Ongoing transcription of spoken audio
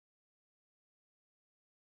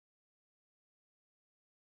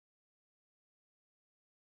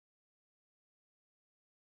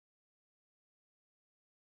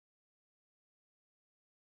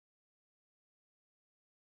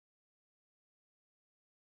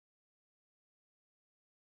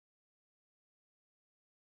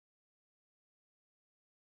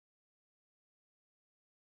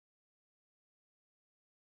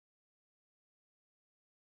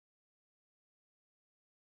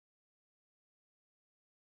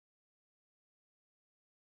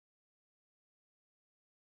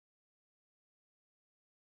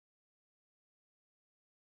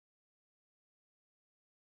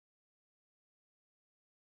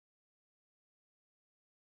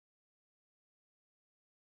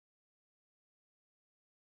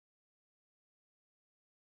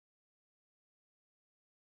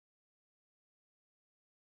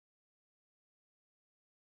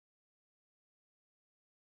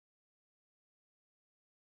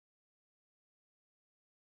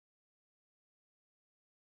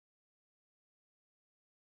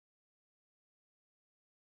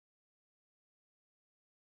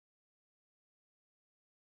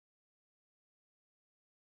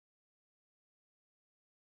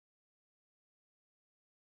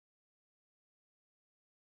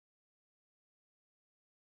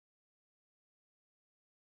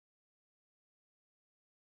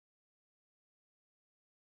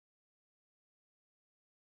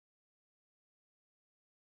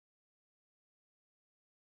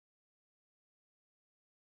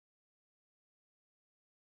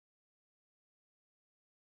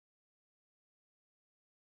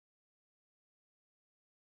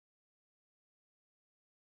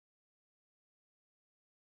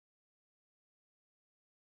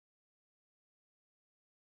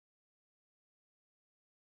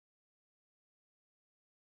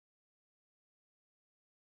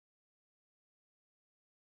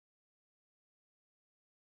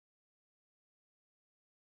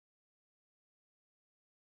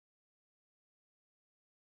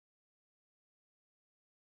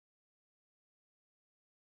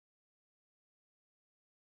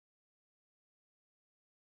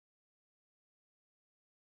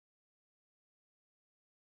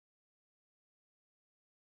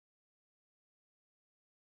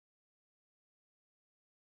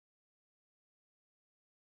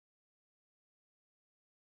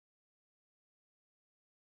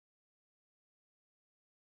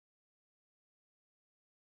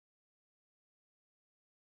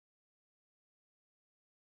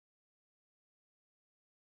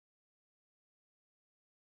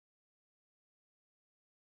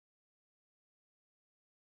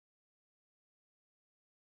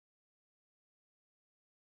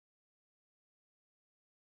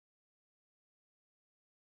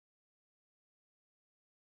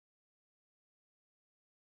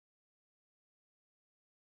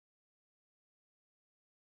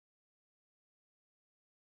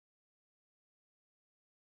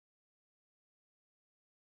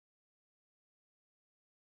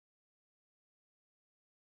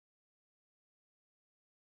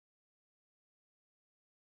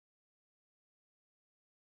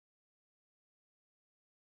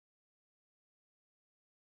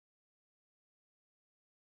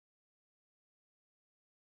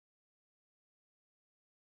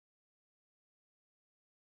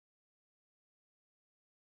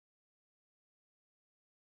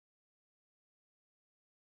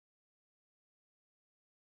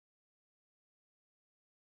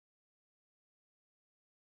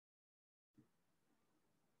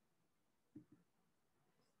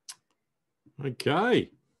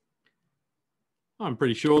Okay. I'm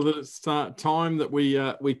pretty sure that it's time that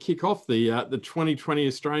we kick off the 2020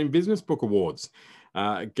 Australian Business Book Awards.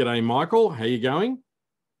 G'day, Michael. How you going?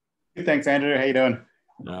 Good, thanks, Andrew. How you doing?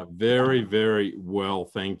 Very, very well,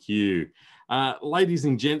 thank you. Ladies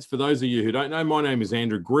and gents, for those of you who don't know, my name is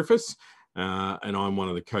Andrew Griffiths, and I'm one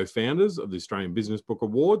of the co-founders of the Australian Business Book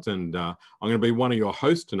Awards, and I'm going to be one of your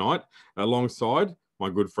hosts tonight, alongside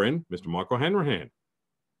my good friend, Mr. Michael Hanrahan.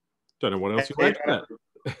 Don't know what else you add to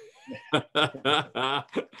that.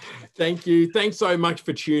 Thank you. Thanks so much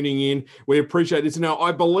for tuning in. We appreciate this. Now,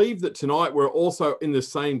 I believe that tonight we're also in the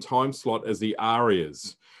same time slot as the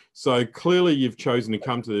ARIAs. So clearly you've chosen to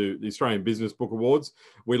come to the Australian Business Book Awards.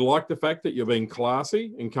 We like the fact that you're being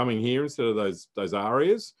classy and coming here instead of those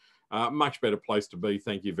ARIAs. Much better place to be.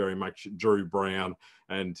 Thank you very much, Drew Brown,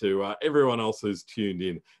 and to everyone else who's tuned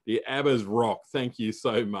in. The ABBAs rock. Thank you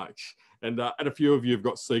so much. And a few of you have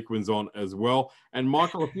got sequins on as well. And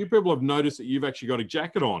Michael, a few people have noticed that you've actually got a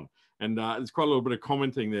jacket on. And there's quite a little bit of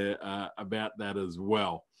commenting there about that as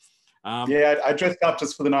well. Yeah, I dressed up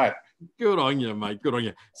just for the night. Good on you, mate. Good on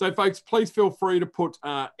you. So, folks, please feel free to put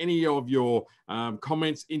any of your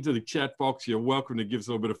comments into the chat box. You're welcome to give us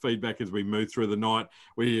a little bit of feedback as we move through the night.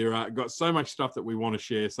 We've got so much stuff that we want to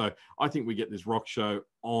share. So I think we get this rock show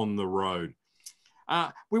on the road.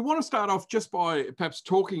 We want to start off just by perhaps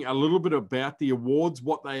talking a little bit about the awards,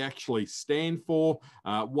 what they actually stand for,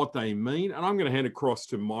 what they mean. And I'm going to hand across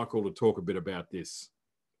to Michael to talk a bit about this.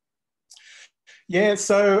 Yeah,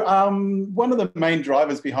 so one of the main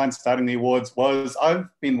drivers behind starting the awards was I've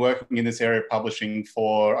been working in this area of publishing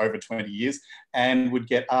for over 20 years and would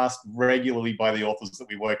get asked regularly by the authors that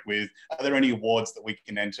we work with, are there any awards that we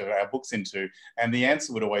can enter our books into? And the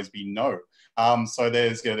answer would always be no. So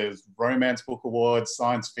there's romance book awards,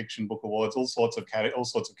 science fiction book awards, all sorts of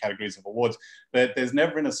categories of awards, but there's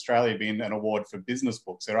never in Australia been an award for business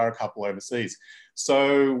books. There are a couple overseas.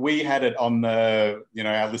 So we had it on the,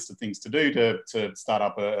 our list of things to do to start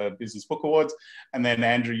up a business book awards. And then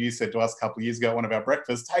Andrew, you said to us a couple of years ago at one of our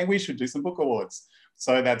breakfasts, hey, we should do some book awards.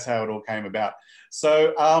 So that's how it all came about.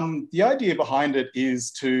 So the idea behind it is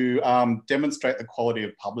to demonstrate the quality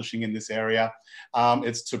of publishing in this area.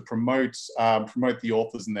 It's to promote the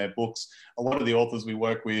authors and their books. A lot of the authors we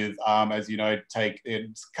work with, as you know,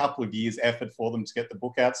 it's a couple of years effort for them to get the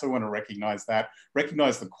book out. So we want to recognize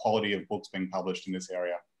the quality of books being published in this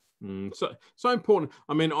area. So important.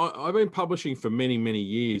 I mean, I've been publishing for many, many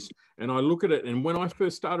years, and I look at it, and when I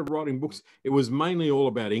first started writing books, it was mainly all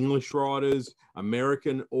about English writers,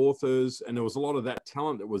 American authors, and there was a lot of that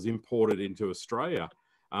talent that was imported into Australia.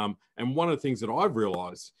 And one of the things that I've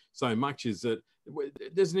realized so much is that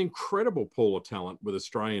there's an incredible pool of talent with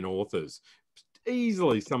Australian authors,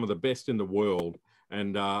 easily some of the best in the world.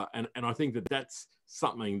 And I think that that's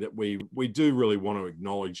something that we do really want to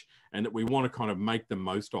acknowledge and that we want to kind of make the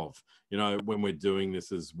most of, when we're doing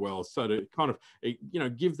this as well. So to kind of,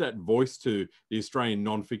 give that voice to the Australian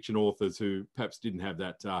non-fiction authors who perhaps didn't have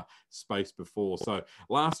that space before. So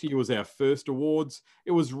last year was our first awards.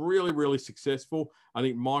 It was really, really successful. I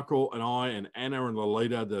think Michael and I and Anna and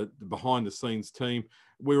Lolita, the behind the scenes team,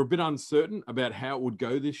 we were a bit uncertain about how it would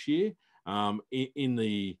go this year in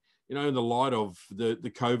the light of the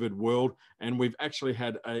COVID world, and we've actually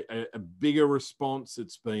had a bigger response.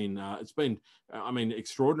 It's been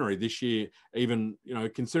extraordinary this year, even,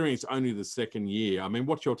 considering it's only the second year. I mean,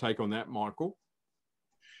 what's your take on that, Michael?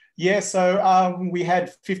 Yeah, so we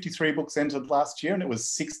had 53 books entered last year, and it was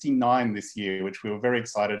 69 this year, which we were very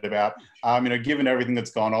excited about. Given everything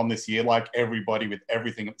that's gone on this year, like everybody with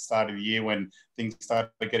everything at the start of the year, when things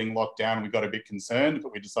started getting locked down, we got a bit concerned,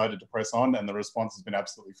 but we decided to press on, and the response has been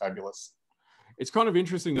absolutely fabulous. It's kind of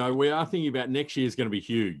interesting, though. We are thinking about next year is going to be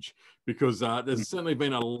huge because there's certainly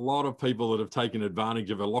been a lot of people that have taken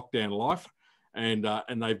advantage of a lockdown life, and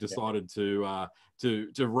they've decided to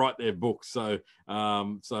write their books. So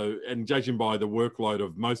and judging by the workload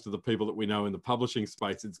of most of the people that we know in the publishing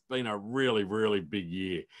space, it's been a really, really big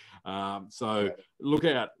year. So look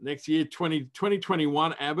out, next year,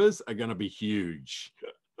 2021 ABBAs are going to be huge.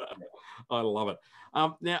 I love it.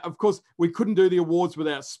 Now, of course, we couldn't do the awards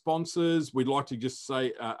without sponsors. We'd like to just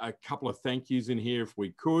say a couple of thank yous in here if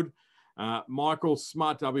we could. Michael,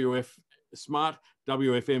 Smart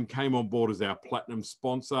WFM came on board as our platinum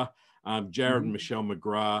sponsor. Jared and Michelle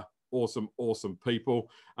McGrath, awesome people.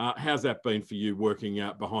 How's that been for you working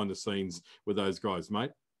out behind the scenes with those guys,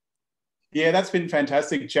 mate? Yeah, that's been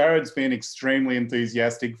fantastic. Jared's been extremely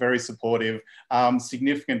enthusiastic, very supportive,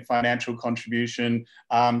 significant financial contribution,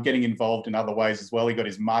 getting involved in other ways as well. He got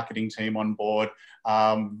his marketing team on board.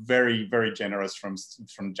 Very, very generous from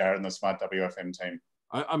Jared and the Smart WFM team.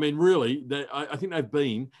 I mean, really, I think they've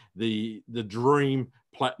been the dream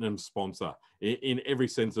platinum sponsor in every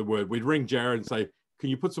sense of the word. We'd ring Jared and say, "Can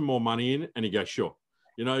you put some more money in?" And he'd go, "Sure."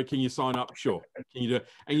 You know, "Can you sign up?" "Sure." "Can you do?"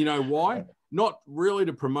 And you know why? Not really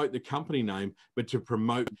to promote the company name, but to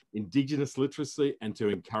promote Indigenous literacy and to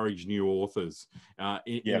encourage new authors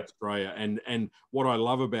in Australia. And what I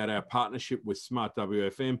love about our partnership with Smart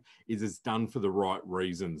WFM is it's done for the right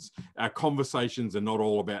reasons. Our conversations are not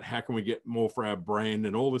all about how can we get more for our brand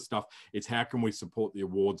and all this stuff. It's how can we support the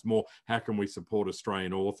awards more? How can we support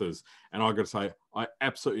Australian authors? And I've got to say, I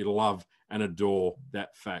absolutely love and adore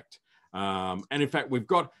that fact. And in fact, we've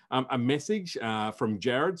got a message from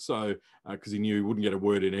Jared, so because he knew he wouldn't get a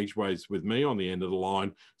word in edgeways with me on the end of the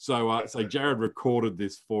line. So Jared recorded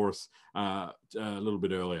this for us a little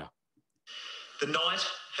bit earlier. The night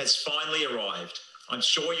has finally arrived. I'm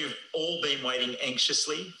sure you've all been waiting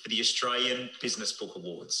anxiously for the Australian Business Book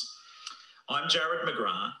Awards. I'm Jared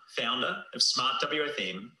McGrath, founder of Smart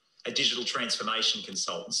WFM, a digital transformation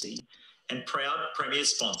consultancy, and proud premier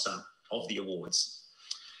sponsor of the awards.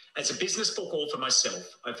 As a business book author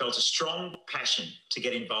myself, I felt a strong passion to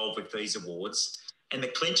get involved with these awards, and the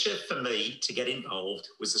clincher for me to get involved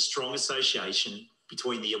was the strong association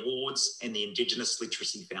between the awards and the Indigenous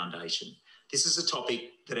Literacy Foundation. This is a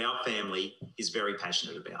topic that our family is very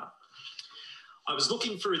passionate about. I was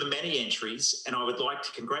looking through the many entries, and I would like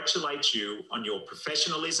to congratulate you on your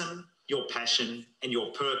professionalism, your passion, and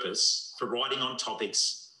your purpose for writing on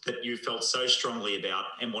topics that you felt so strongly about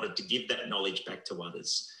and wanted to give that knowledge back to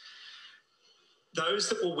others. Those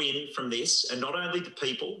that will win from this are not only the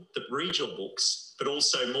people that read your books, but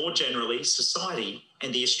also more generally society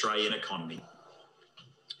and the Australian economy.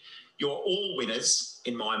 You're all winners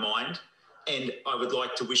in my mind, and I would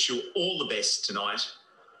like to wish you all the best tonight.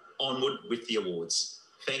 Onward with the awards.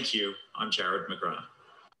 Thank you. I'm Jared McGrath.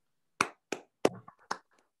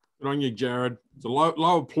 Good on you, Jared. It's a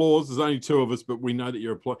low applause. There's only two of us, but we know that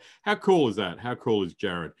you're applauding. How cool is that? How cool is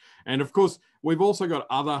Jared? And of course, we've also got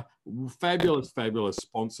other fabulous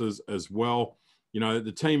sponsors as well. You know,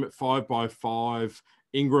 the team at 5x5,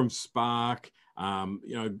 Ingram Spark,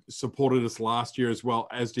 you know, supported us last year as well,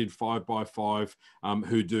 as did 5x5,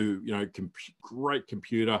 who do, you know, great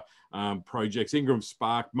computer projects. Ingram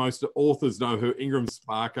Spark, most authors know who Ingram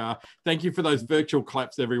Spark are. Thank you for those virtual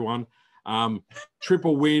claps, everyone.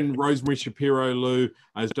 Triple Win, Rosemary Shapiro-Lou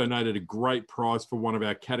has donated a great prize for one of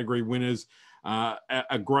our category winners.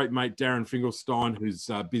 A great mate, Darren Finkelstein,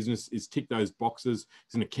 whose business is Tick Those Boxes.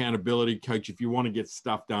 He's an accountability coach. If you want to get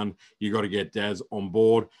stuff done, you got to get Daz on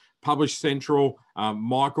board. Publish Central,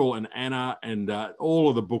 Michael and Anna, and all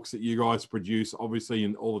of the books that you guys produce, obviously,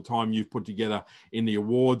 and all the time you've put together in the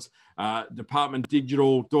awards. Department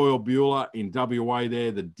Digital, Doyle Bueller in WA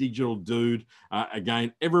there, the digital dude.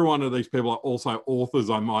 Again, every one of these people are also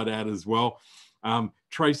authors, I might add as well.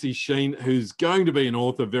 Tracy Sheen, who's going to be an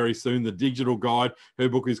author very soon, The Digital Guide. Her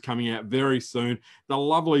book is coming out very soon. The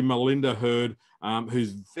lovely Melinda Hurd,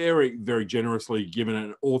 who's very, very generously given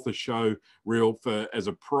an author show reel as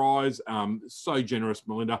a prize. So generous,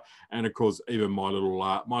 Melinda. And of course, even my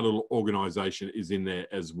little organization is in there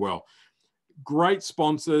as well. Great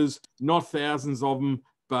sponsors, not thousands of them,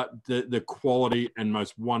 but the quality and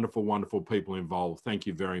most wonderful, wonderful people involved. Thank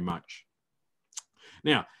you very much.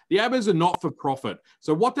 Now, the ABBAs are not for profit.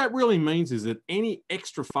 So what that really means is that any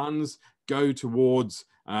extra funds go towards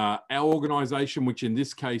our organisation, which in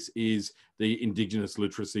this case is the Indigenous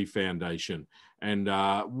Literacy Foundation. And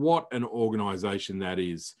what an organisation that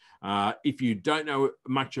is. If you don't know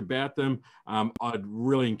much about them, I'd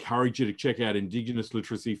really encourage you to check out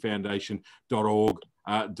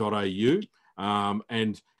indigenouslitteracyfoundation.org.au.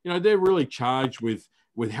 And, you know, they're really charged with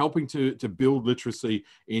helping to build literacy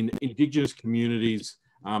in Indigenous communities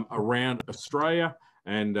around Australia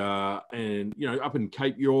and you know, up in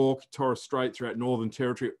Cape York, Torres Strait, throughout Northern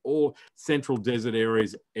Territory, all central desert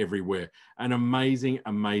areas everywhere. An amazing,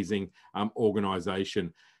 amazing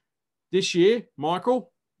organisation. This year,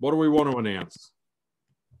 Michael, what do we want to announce?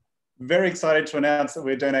 Very excited to announce that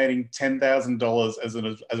we're donating $10,000 as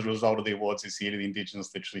a result of the awards this year to the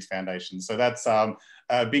Indigenous Literacy Foundation. So that's a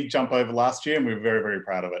big jump over last year, and we're very, very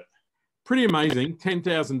proud of it. Pretty amazing,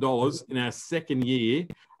 $10,000 in our second year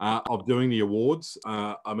of doing the awards.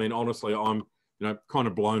 I mean, honestly, I'm kind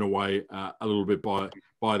of blown away a little bit by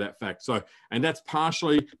by that fact. So, and that's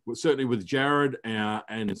partially, certainly with Jared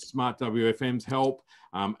and Smart WFM's help,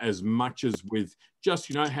 as much as with just,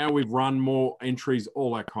 you know, how we've run more entries,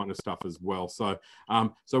 all that kind of stuff as well. So,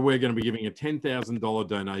 so we're going to be giving a $10,000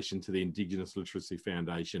 donation to the Indigenous Literacy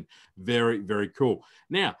Foundation. Very, very cool.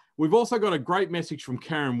 Now, we've also got a great message from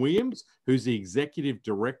Karen Williams, who's the Executive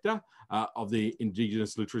Director of the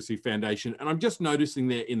Indigenous Literacy Foundation. And I'm just noticing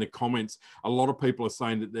there in the comments, a lot of people are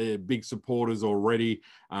saying that they're big supporters already.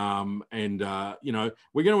 You know,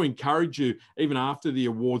 we're going to encourage you, even after the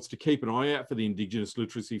awards, to keep an eye out for the Indigenous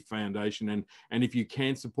Literacy Foundation. And if you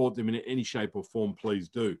can support them in any shape or form, please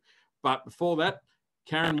do. But before that,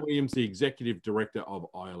 Karen Williams, the Executive Director of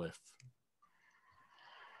ILF.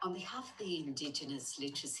 On behalf of the Indigenous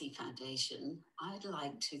Literacy Foundation, I'd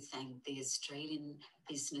like to thank the Australian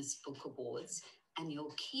Business Book Awards and your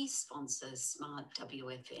key sponsor, Smart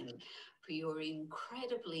WFM, for your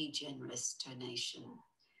incredibly generous donation.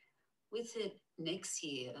 With it next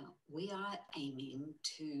year, we are aiming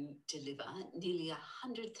to deliver nearly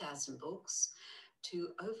 100,000 books to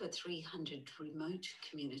over 300 remote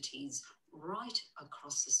communities right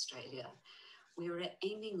across Australia. We're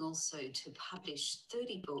aiming also to publish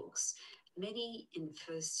 30 books, many in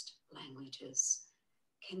first languages.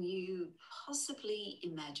 Can you possibly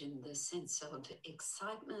imagine the sense of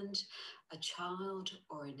excitement a child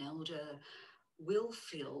or an elder will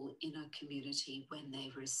feel in a community when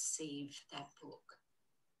they receive that book?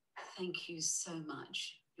 Thank you so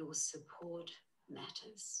much. Your support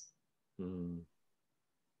matters.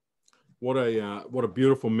 What a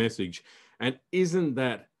beautiful message. And isn't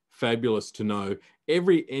that fabulous to know?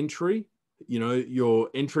 Every entry, you know, your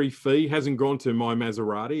entry fee hasn't gone to my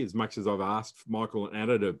Maserati as much as I've asked Michael and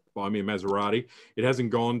Anna to buy me a Maserati. It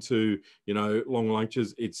hasn't gone to, you know, long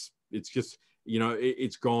lunches. It's just, you know,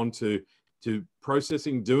 it's gone to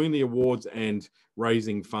processing, doing the awards and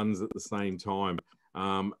raising funds at the same time.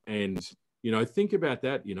 And, you know, think about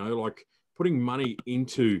that, you know, like putting money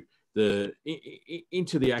into the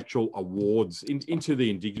actual awards, into the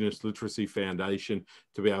Indigenous Literacy Foundation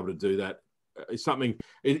to be able to do that is something,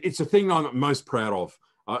 it's a thing I'm most proud of.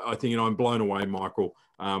 I think, and I'm blown away, Michael,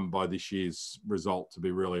 by this year's result, to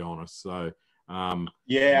be really honest. So,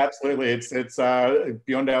 yeah, absolutely. It's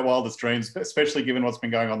beyond our wildest dreams, especially given what's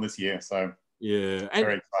been going on this year. So yeah, and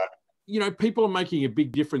very exciting. You know, people are making a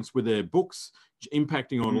big difference with their books,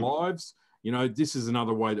 impacting on lives. You know, this is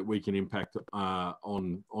another way that we can impact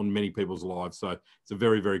on many people's lives. So it's a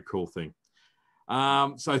very, very cool thing.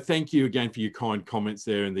 So thank you again for your kind comments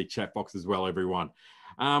there in the chat box as well, everyone.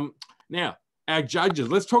 Now, our judges.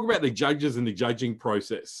 Let's talk about the judges and the judging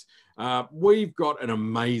process. We've got an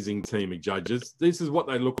amazing team of judges. This is what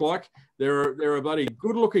they look like. They're a bloody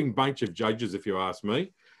good-looking bunch of judges, if you ask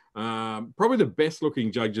me. Probably the best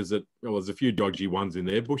looking judges that, well, there's a few dodgy ones in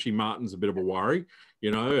there. Bushy Martin's a bit of a worry,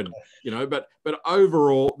 you know, and, you know, but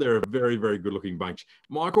overall, they're a very, very good looking bunch.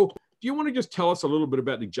 Michael, do you want to just tell us a little bit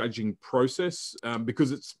about the judging process?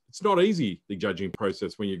 Because it's not easy, the judging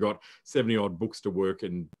process, when you've got 70 odd books to work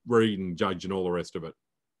and read and judge and all the rest of it.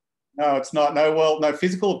 No, it's not. No, well, no,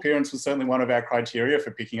 physical appearance was certainly one of our criteria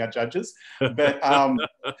for picking our judges. But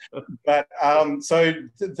so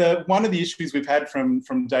one of the issues we've had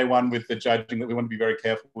from day one with the judging that we want to be very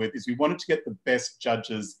careful with is we wanted to get the best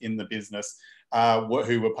judges in the business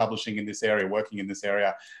who were publishing in this area, working in this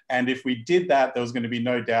area. And if we did that, there was going to be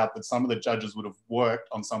no doubt that some of the judges would have worked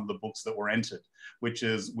on some of the books that were entered, which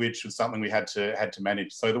was something we had to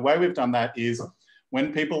manage. So the way we've done that is,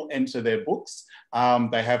 when people enter their books,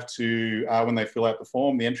 they have to, when they fill out the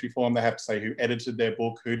form, the entry form, they have to say who edited their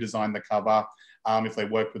book, who designed the cover, if they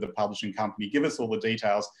worked with a publishing company, give us all the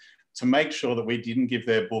details to make sure that we didn't give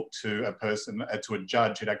their book to a person, to a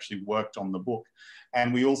judge who'd actually worked on the book.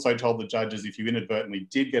 And we also told the judges, if you inadvertently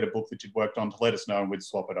did get a book that you'd worked on, to let us know and we'd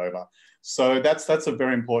swap it over. So that's a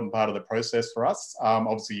very important part of the process for us.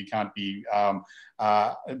 Obviously, you can't be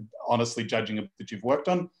honestly judging a book that you've worked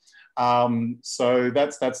on. So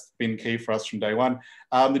that's been key for us from day one.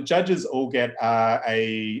 The judges all get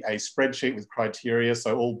a spreadsheet with criteria,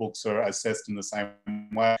 so all books are assessed in the same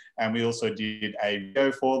way. And we also did a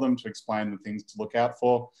video for them to explain the things to look out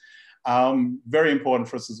for. Very important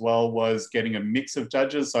for us as well was getting a mix of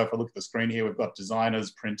judges. So if I look at the screen here, we've got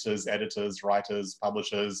designers, printers, editors, writers,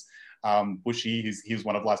 publishers. Bushy, he was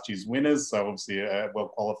one of last year's winners, so obviously well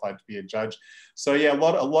qualified to be a judge. So yeah, a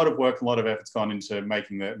lot of work, a lot of effort's gone into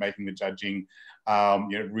making the judging,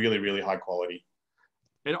 really, really high quality.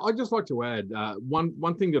 And I'd just like to add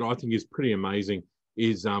one thing that I think is pretty amazing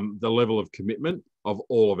is the level of commitment of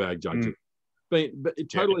all of our judges. But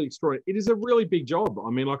totally extraordinary. It is a really big job. I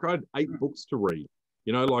mean, like I had 8 books to read.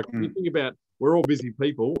 You know, like you think about we're all busy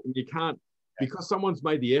people, and you can't, because someone's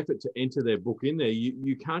made the effort to enter their book in there,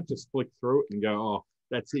 you can't just flick through it and go, oh,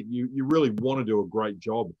 that's it. You really want to do a great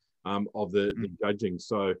job of the judging.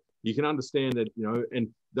 So you can understand that, you know, and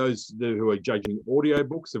those who are judging audio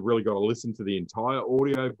books have really got to listen to the entire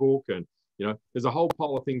audio book. And, you know, there's a whole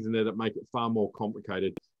pile of things in there that make it far more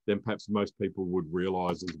complicated than perhaps most people would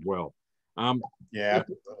realize as well. Yeah,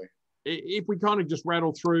 absolutely. If we kind of just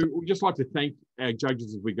rattle through, we'd just like to thank our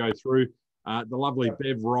judges as we go through. The lovely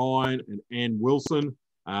Bev Ryan and Anne Wilson.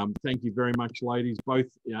 Thank you very much, ladies, both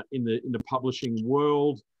in the publishing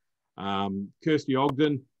world. Kirsty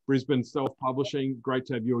Ogden, Brisbane Self-Publishing. Great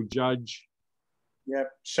to have you a judge. Yeah,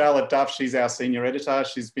 Charlotte Duff, she's our senior editor.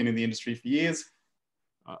 She's been in the industry for years.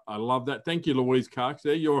 I love that. Thank you, Louise Karks.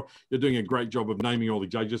 There, you're doing a great job of naming all the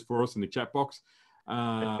judges for us in the chat box.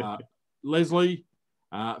 Leslie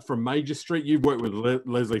from Major Street. You've worked with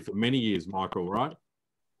Leslie for many years, Michael, right?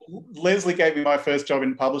 Leslie gave me my first job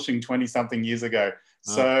in publishing 20-something years ago.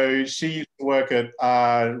 So she used to work at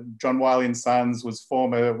John Wiley & Sons, was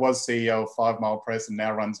CEO of 5 Mile Press, and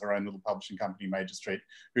now runs her own little publishing company, Major Street,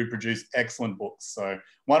 who produce excellent books. So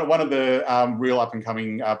one of the real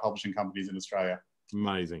up-and-coming publishing companies in Australia.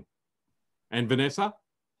 Amazing. And Vanessa?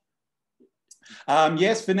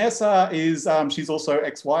 Yes, Vanessa is, she's also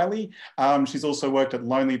ex-Wiley. She's also worked at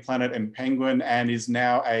Lonely Planet and Penguin and is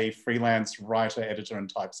now a freelance writer, editor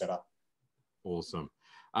and typesetter. Awesome.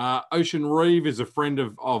 Ocean Reeve is a friend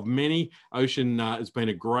of many. Ocean has been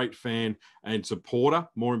a great fan and supporter,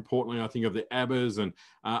 more importantly, I think, of the Abbas. And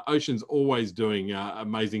Ocean's always doing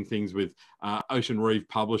amazing things with Ocean Reeve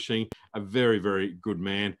Publishing, a very, very good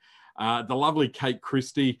man. The lovely Kate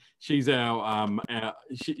Christie, she's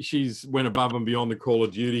she's went above and beyond the Call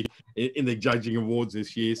of Duty in the judging awards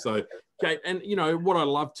this year. So Kate, and you know what I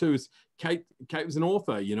love too is Kate was an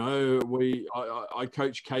author. You know, I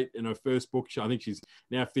coached Kate in her first book. I think she's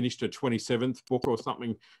now finished her 27th book or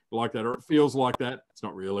something like that, or it feels like that. It's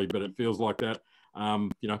not really, but it feels like that.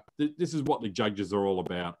 You know, this is what the judges are all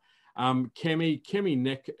about. Kemi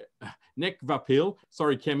Nekvapil,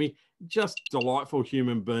 sorry, Kemi, just delightful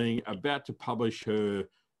human being, about to publish her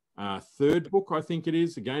third book, I think it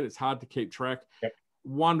is. Again, it's hard to keep track. Yep.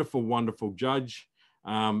 Wonderful, wonderful judge.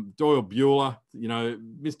 Doyle Bueller, you know,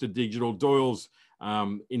 Mr. Digital. Doyle's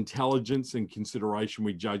intelligence and consideration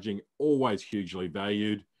with judging, always hugely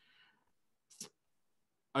valued.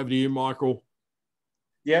 Over to you, Michael.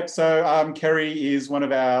 Yep, so Kerry is one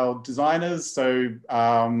of our designers, so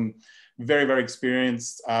very, very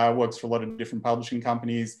experienced, works for a lot of different publishing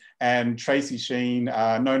companies. And Tracy Sheen,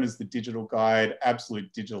 known as the Digital Guide,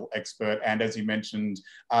 absolute digital expert, and as you mentioned,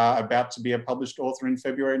 about to be a published author in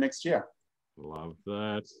February next year. Love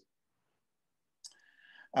that.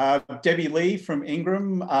 Debbie Lee from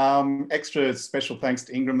Ingram. Extra special thanks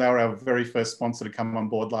to Ingram. They were our very first sponsor to come on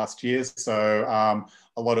board last year. So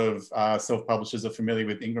a lot of self-publishers are familiar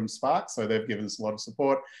with Ingram Spark, so they've given us a lot of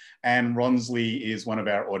support. And Ronsley is one of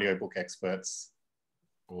our audiobook experts.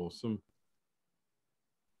 Awesome.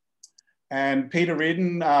 And Peter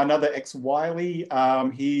Reardon, another ex-Wiley.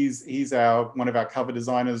 He's one of our cover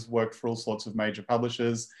designers, worked for all sorts of major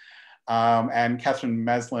publishers. And Catherine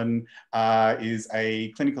Maslin is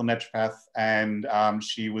a clinical naturopath, and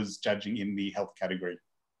she was judging in the health category.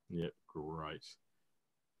 Yeah, great.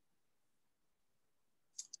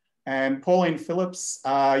 And Pauline Phillips,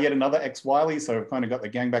 yet another ex-Wiley, so we've kind of got the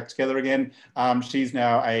gang back together again. She's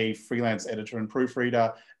now a freelance editor and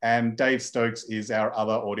proofreader. And Dave Stokes is our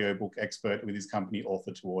other audiobook expert with his company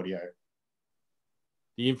Author to Audio.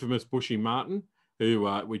 The infamous Bushy Martin, who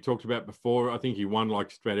we talked about before. I think he won like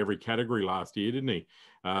just about every category last year, didn't he?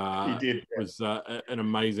 He did. It was an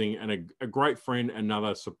amazing and a great friend,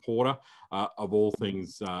 another supporter of all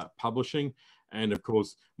things publishing. And of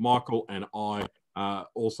course, Michael and I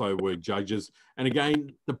also were judges. And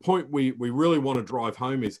again, the point we really want to drive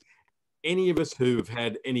home is any of us who have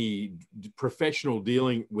had any professional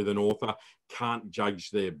dealing with an author can't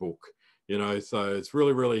judge their book. You know, so it's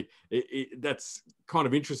really, that's kind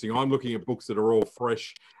of interesting. I'm looking at books that are all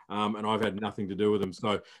fresh and I've had nothing to do with them.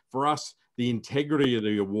 So for us, the integrity of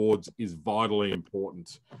the awards is vitally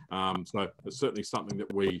important. So it's certainly something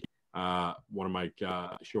that we want to make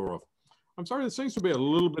sure of. I'm sorry, there seems to be a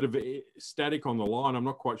little bit of static on the line. I'm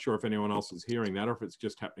not quite sure if anyone else is hearing that or if it's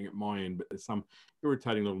just happening at my end, but there's some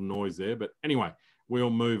irritating little noise there. But anyway, we'll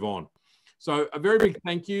move on. So a very big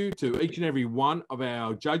thank you to each and every one of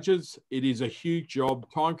our judges. It is a huge job,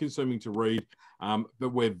 time-consuming to read, but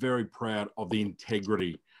we're very proud of the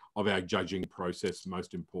integrity of our judging process,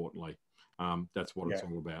 most importantly. That's what it's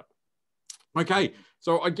all about. Okay,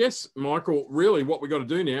 so I guess, Michael, really what we've got to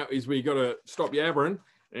do now is we've got to stop yabbering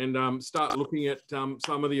and start looking at some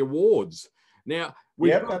of the awards. Now,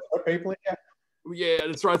 that's what people. Yeah,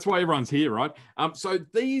 that's right. That's why everyone's here, right? So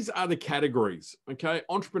these are the categories, okay?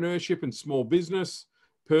 Entrepreneurship and small business,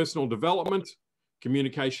 personal development,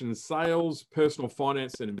 communication and sales, personal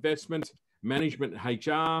finance and investment, management and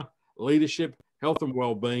HR, leadership, health and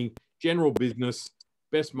well-being, general business,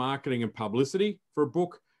 best marketing and publicity for a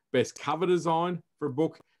book, best cover design for a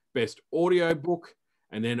book, best audio book,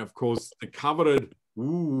 and then, of course, the coveted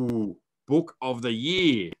book of the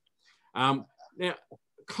year. Now,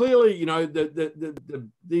 clearly, you know,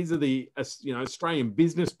 these are the Australian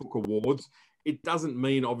Business Book Awards. It doesn't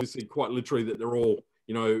mean, obviously, quite literally that they're all,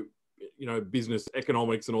 you know, business,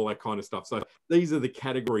 economics, and all that kind of stuff. So these are the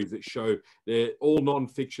categories that show they're all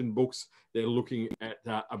non-fiction books. They're looking at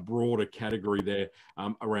a broader category there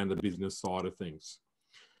around the business side of things.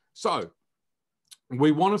 So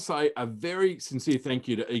we want to say a very sincere thank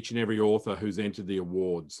you to each and every author who's entered the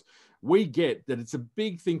awards. We get that it's a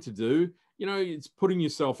big thing to do. You know, it's putting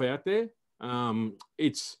yourself out there.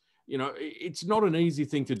 It's not an easy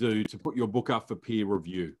thing to do, to put your book up for peer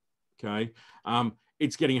review. Okay.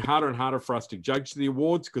 It's getting harder and harder for us to judge the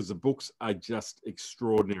awards because the books are just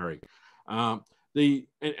extraordinary. And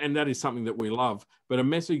that is something that we love. But a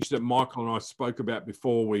message that Michael and I spoke about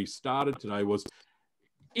before we started today was,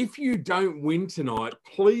 if you don't win tonight,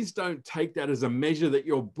 please don't take that as a measure that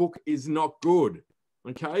your book is not good.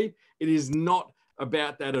 Okay. It is not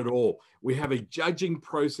about that at all. We have a judging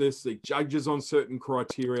process that judges on certain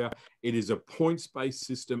criteria. It is a points-based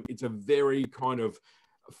system. It's a very kind of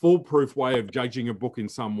foolproof way of judging a book in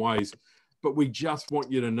some ways. But we just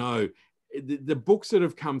want you to know the books that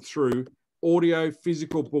have come through, audio,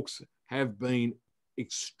 physical books, have been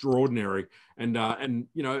extraordinary. And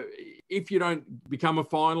you know, if you don't become a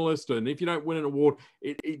finalist and if you don't win an award,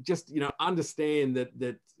 it just, you know, understand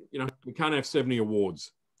that you know, we can't have 70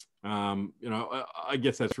 awards. You know, I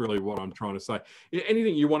guess that's really what I'm trying to say.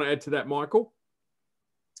 Anything you want to add to that, Michael?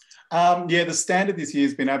 Yeah, the standard this year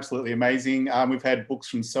has been absolutely amazing. We've had books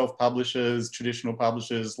from self-publishers, traditional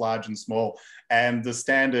publishers, large and small. And the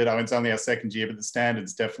standard, I mean, it's only our second year, but the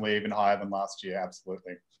standard's definitely even higher than last year.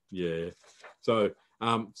 Absolutely. Yeah. So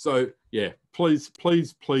yeah, please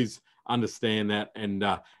understand that and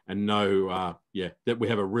know, that we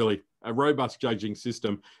have a robust judging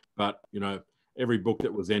system, but, you know, every book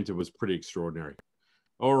that was entered was pretty extraordinary.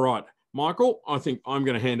 All right, Michael, I think I'm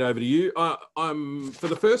going to hand over to you. For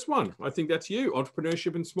the first one, I think that's you,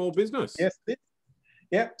 entrepreneurship and small business. Yes.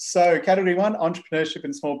 Yep. So category 1, entrepreneurship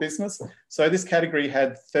and small business. So this category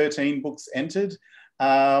had 13 books entered.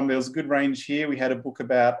 There was a good range here. We had a book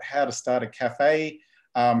about how to start a cafe,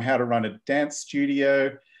 how to run a dance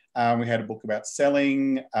studio. We had a book about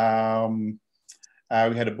selling. We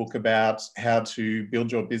had a book about how to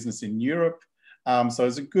build your business in Europe. So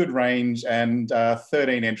it's a good range, and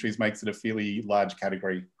 13 entries makes it a fairly large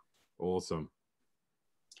category. Awesome.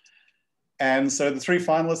 And so the 3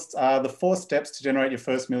 finalists are The 4 Steps to Generate Your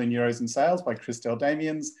First €1 Million in Sales by Christelle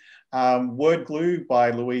Damians, Word Glue by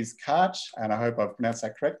Louise Karch, and I hope I've pronounced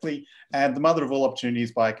that correctly, and The Mother of All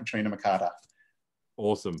Opportunities by Katrina McCarter.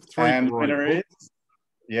 Awesome. 3 winner is,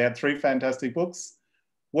 3 fantastic books.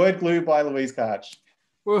 Word Glue by Louise Karch.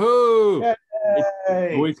 Woohoo!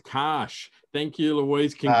 Yay! Louise Karch. Thank you,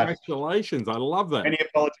 Louise. Congratulations. I love that. Many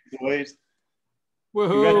apologies, Louise.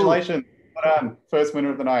 Woohoo! Congratulations. Well done. First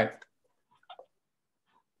winner of the night.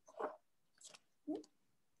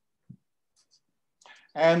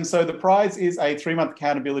 And so the prize is a 3-month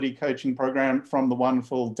accountability coaching program from the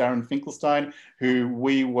wonderful Darren Finkelstein, who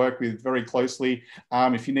we work with very closely.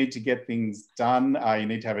 If you need to get things done, you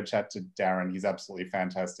need to have a chat to Darren. He's absolutely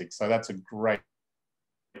fantastic. So that's a great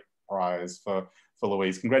prize for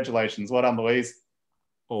Louise. Congratulations. Well done, Louise.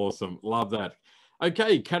 Awesome. Love that.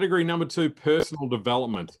 Okay, category number 2, personal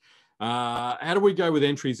development. How do we go with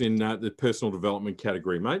entries in the personal development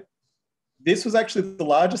category, mate? This was actually the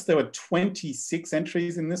largest. There were 26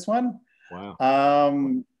 entries in this one.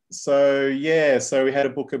 Wow. So we had a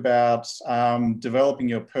book about developing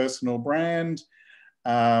your personal brand.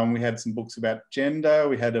 We had some books about gender.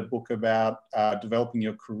 We had a book about developing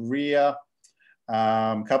your career.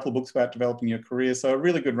 A couple of books about developing your career. So a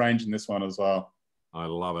really good range in this one as well. I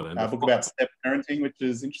love it. And a book about step parenting, which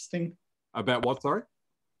is interesting. About what, sorry?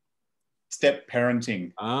 Step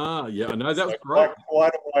parenting. Ah, yeah, I know, that was great.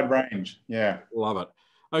 Quite a wide range, yeah. Love it.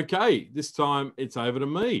 Okay, this time it's over to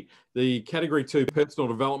me. The category 2 personal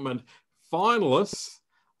development finalists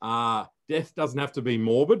are Death Doesn't Have to Be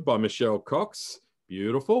Morbid by Michelle Cox.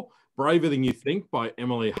 Beautiful. Braver Than You Think by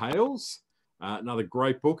Emily Hales. Another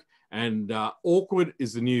great book. And Awkward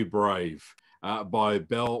is the New Brave by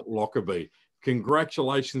Belle Lockerbie.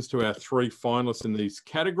 Congratulations to our 3 finalists in this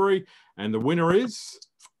category. And the winner is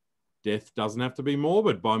Death Doesn't Have to Be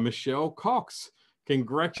Morbid by Michelle Cox.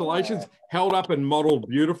 Congratulations. Held up and modelled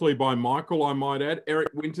beautifully by Michael, I might add. Eric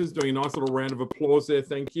Winters doing a nice little round of applause there.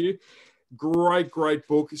 Thank you. Great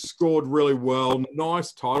book. Scored really well.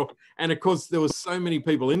 Nice title. And, of course, there was so many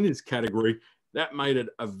people in this category. That made it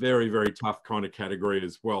a very, very tough kind of category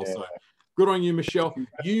as well. Yeah. So good on you, Michelle.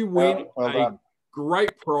 You win a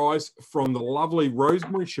great prize from the lovely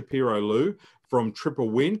Rosemary Shapiro-Lew from Triple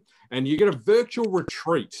Win. And you get a virtual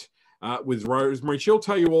retreat with Rosemary. She'll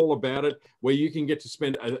tell you all about it, where you can get to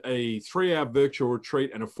spend a 3-hour virtual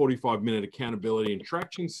retreat and a 45-minute accountability and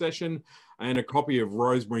traction session, and a copy of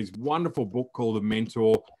Rosemary's wonderful book called The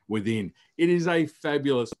Mentor Within. It is a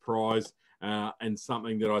fabulous prize and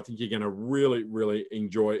something that I think you're going to really, really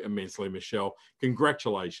enjoy immensely, Michelle.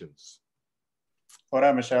 Congratulations. Well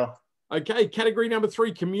done, Michelle. Okay, category number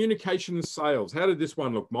 3, communication and sales. How did this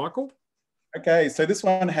one look, Michael? Okay, so this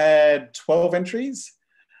one had 12 entries.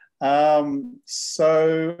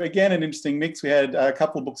 So again, an interesting mix. We had a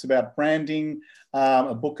couple of books about branding,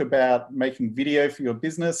 a book about making video for your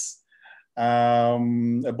business,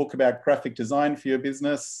 a book about graphic design for your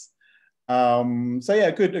business. So yeah,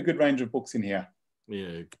 a good range of books in here.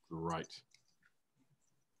 Yeah, great.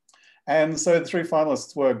 And so the 3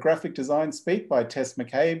 finalists were Graphic Design Speak by Tess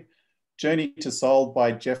McCabe, Journey to Sold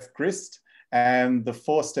by Jeff Grist, and The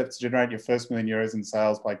 4 Steps to Generate Your First $1 Million in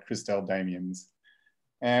Sales by Christelle Damians.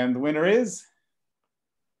 And the winner is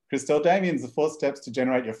Christelle Damians, The 4 Steps to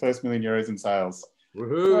Generate Your First $1 Million in Sales.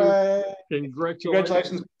 Woohoo!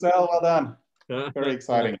 Congratulations, Christelle. Well done. Very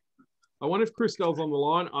exciting. I wonder if Christelle's on the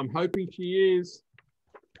line. I'm hoping she is.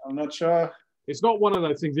 I'm not sure. It's not one of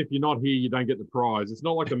those things, if you're not here, you don't get the prize. It's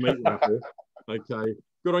not like a meat raffle. Okay.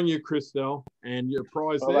 Good on you, Christelle. And your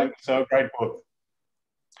prize there. So great book.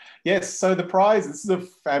 Yes, so the prize, this is a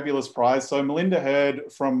fabulous prize. So Melinda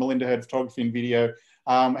Hurd from Melinda Hurd Photography and Video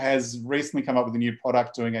has recently come up with a new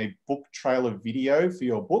product doing a book trailer video for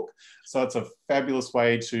your book. So it's a fabulous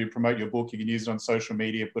way to promote your book. You can use it on social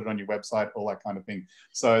media, put it on your website, all that kind of thing.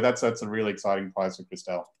 So that's a really exciting prize for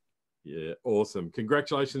Christelle. Yeah, awesome.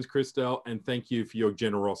 Congratulations, Christelle, and thank you for your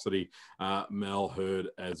generosity, Mel Hurd,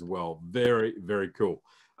 as well. Very, very cool.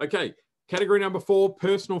 Okay, category number 4,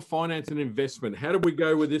 personal finance and investment. How did we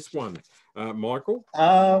go with this one, Michael?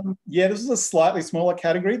 Yeah, this is a slightly smaller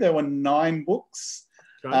category. There were 9 books.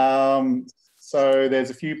 Okay. So there's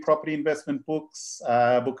a few property investment books,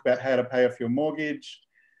 a book about how to pay off your mortgage,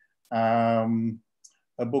 a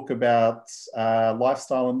book about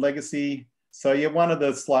lifestyle and legacy. So yeah, one of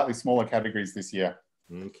the slightly smaller categories this year.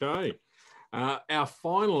 Okay. Our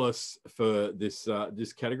finalists for this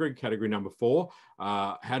category number 4,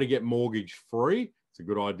 How to Get Mortgage Free. It's a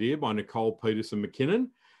good idea by Nicole Peterson McKinnon.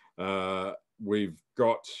 We've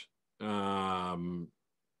got,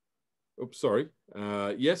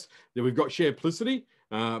 we've got Shareplicity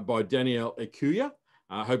by Danielle Ekuya.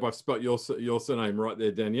 I hope I've spelt your surname right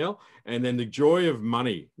there, Danielle. And then The Joy of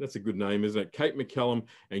Money. That's a good name, isn't it? Kate McCallum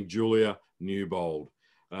and Julia Newbold.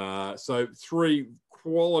 So 3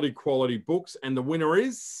 quality books. And the winner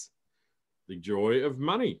is The Joy of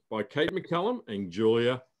Money by Kate McCallum and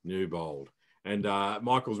Julia Newbold. And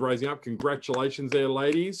Michael's raising up. Congratulations there,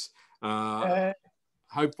 ladies.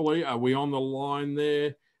 Hopefully, are we on the line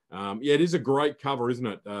there? Yeah, it is a great cover, isn't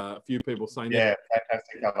it? A few people saying that. Yeah,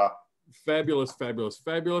 fantastic cover. Fabulous, fabulous,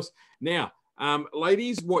 fabulous. Now,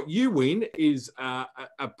 ladies, what you win is a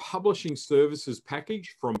publishing services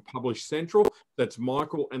package from Publish Central. That's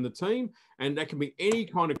Michael and the team. And that can be any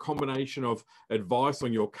kind of combination of advice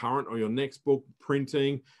on your current or your next book,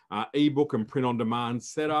 printing, ebook and print on demand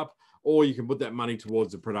setup, or you can put that money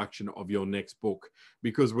towards the production of your next book.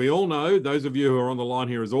 Because we all know, those of you who are on the line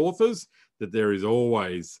here as authors, that there is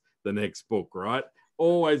always the next book, right?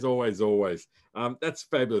 Always, always, always. That's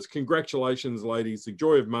fabulous. Congratulations, ladies. The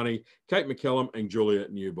Joy of Money, Kate McCallum and Julia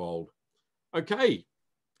Newbold. Okay,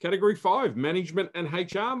 category 5, management and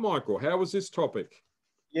HR. Michael, how was this topic?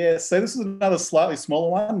 Yeah, so this is another slightly smaller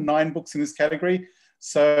one, 9 books in this category.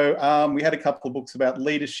 So we had a couple of books about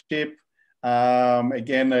leadership,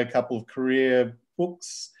 again, a couple of career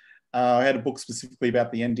books. I had a book specifically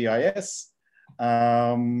about the NDIS.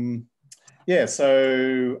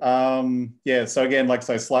 So again, like I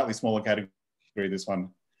say, slightly smaller category, this one.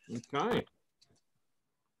 Okay.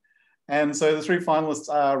 And so the 3 finalists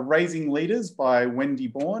are Raising Leaders by Wendy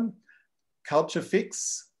Bourne, Culture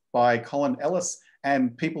Fix by Colin Ellis,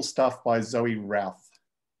 and People Stuff by Zoe Routh.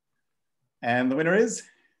 And the winner is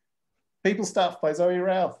People Stuff by Zoe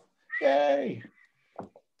Routh. Yay.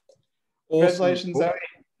 Awesome. Congratulations, Zoe.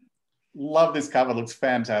 Love this cover, looks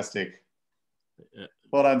fantastic.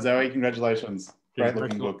 Well done, Zoe. Congratulations. Great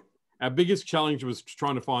looking book. Our biggest challenge was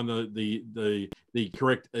trying to find the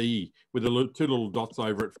correct E with the two little dots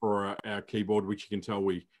over it for our keyboard, which you can tell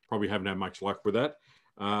we probably haven't had much luck with that.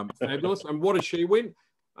 Fabulous. And what does she win?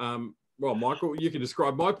 Well, Michael, you can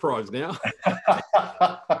describe my prize now.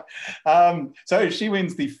 So she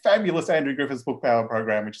wins the fabulous Andrew Griffiths Book Power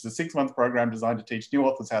Program, which is a 6-month program designed to teach new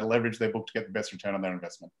authors how to leverage their book to get the best return on their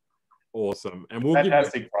investment. Awesome. And we'll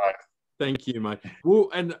fantastic prize. Thank you, mate.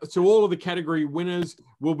 And to all of the category winners,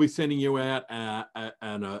 we'll be sending you out a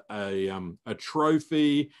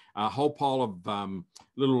trophy, a whole pile of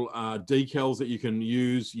little decals that you can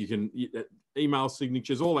use. You can email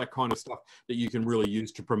signatures, all that kind of stuff that you can really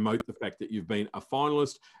use to promote the fact that you've been a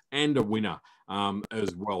finalist and a winner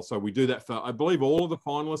as well. So we do that for, I believe, all of the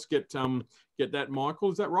finalists get that.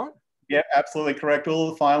 Michael, is that right? Yeah, absolutely correct.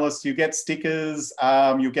 All the finalists, you get stickers,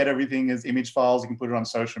 you get everything as image files. You can put it on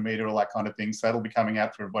social media, all that kind of thing. So that'll be coming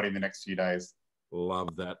out for everybody in the next few days.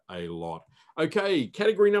 Love that a lot. Okay,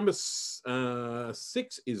 category number 6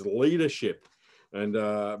 is leadership. And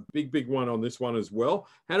big one on this one as well.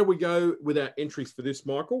 How do we go with our entries for this,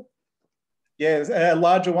 Michael? Yeah, a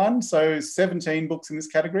larger one. So 17 books in this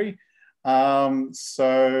category.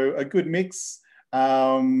 So a good mix.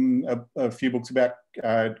 A few books about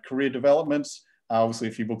career development, obviously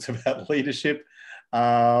a few books about leadership.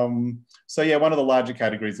 So yeah, one of the larger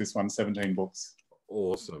categories, this one, 17 books.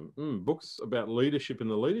 Awesome. Books about leadership in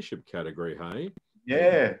the leadership category, hey?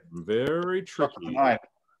 Yeah. Very tricky.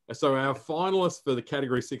 So our finalists for the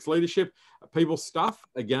category 6 leadership, People Stuff,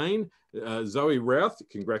 again, Zoe Routh,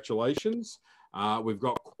 congratulations. We've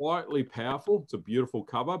got Quietly Powerful. It's a beautiful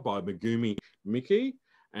cover by Megumi Miki.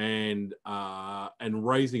 And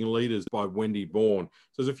Raising Leaders by Wendy Bourne.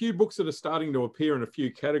 So there's a few books that are starting to appear in a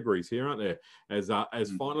few categories here, aren't there, as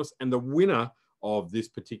finalists. And the winner of this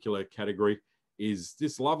particular category is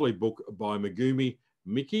this lovely book by Megumi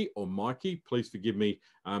Miki, or Mikey. Please forgive me,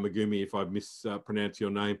 Megumi, if I mispronounce your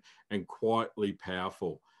name. And Quietly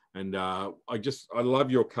Powerful. And I love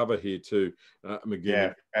your cover here too, Megumi.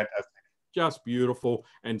 Yeah, fantastic. Just beautiful.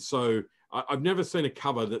 And so I've never seen a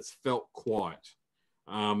cover that's felt quiet.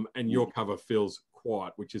 And your cover feels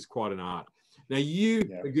quiet, which is quite an art. Now, you,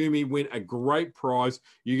 Megumi, win a great prize.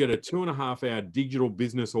 You get a 2.5-hour digital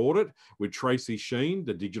business audit with Tracy Sheen,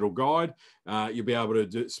 the digital guide. You'll be able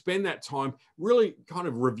to spend that time really kind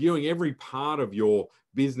of reviewing every part of your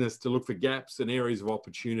business to look for gaps and areas of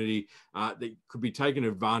opportunity that could be taken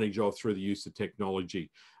advantage of through the use of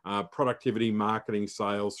technology, productivity, marketing,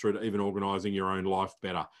 sales, through to even organising your own life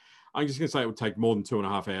better. I'm just going to say it would take more than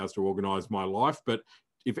 2.5 hours to organise my life, but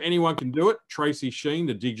if anyone can do it, Tracy Sheen,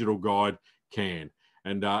 the digital guide, can.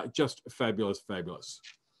 And just fabulous, fabulous.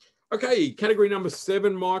 Okay, category number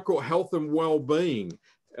 7, Michael, health and well-being.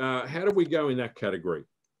 How do we go in that category?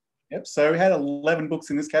 Yep, so we had 11 books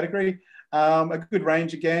in this category. A good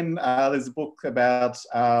range again. There's a book about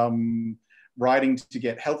writing to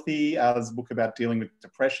get healthy. There's a book about dealing with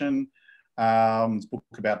depression. There's a book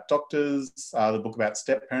about doctors, the book about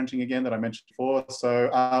step parenting again that I mentioned before. So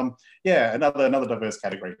yeah, another diverse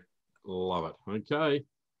category. Love it. Okay.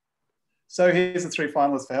 So here's the 3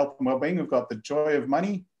 finalists for health and wellbeing. We've got The Joy of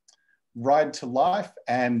Money, Ride to Life,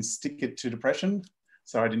 and Stick It to Depression.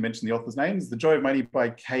 Sorry, I didn't mention the authors' names. The Joy of Money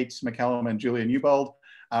by Kate McCallum and Julia Newbold,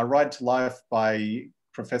 Ride to Life by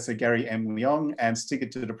Professor Gary M. Leong, and Stick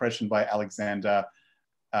It to Depression by Alexander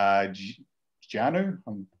Gianu.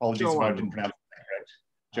 Apologies if I didn't pronounce that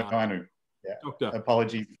correct. Gianu. Yeah. Doctor.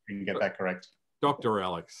 Apologies if you can get that correct. Dr.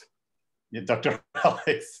 Alex. Yeah, Dr.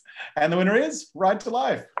 Alex. And the winner is Ride to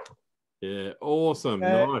Life. Yeah, awesome.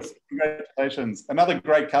 Nice. Congratulations. Another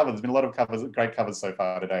great cover. There's been a lot of great covers so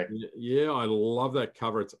far today. Yeah, I love that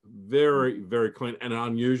cover. It's very, very clean and an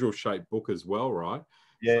unusual shaped book as well, right?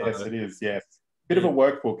 Yes, it is. Yes. Bit of a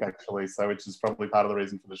workbook, actually, so which is probably part of the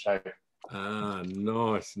reason for the shape.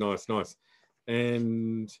 Nice, nice, nice.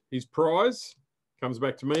 And his prize comes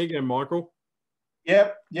back to me again, Michael.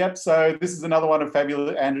 Yep. So this is another one of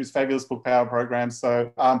Andrew's fabulous book power program.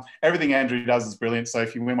 So everything Andrew does is brilliant. So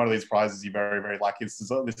if you win one of these prizes, you're very, very lucky.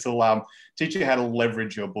 This will teach you how to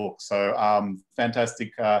leverage your book. So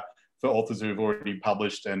fantastic for authors who've already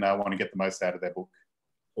published and want to get the most out of their book.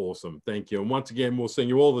 Awesome. Thank you. And once again, we'll send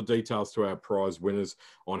you all the details to our prize winners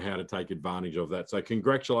on how to take advantage of that. So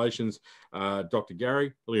congratulations, Dr.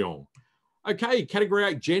 Gary Leong. Okay, category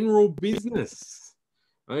 8, general business.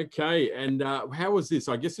 Okay, and how is this?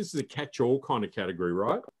 I guess this is a catch-all kind of category,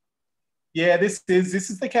 right? Yeah, this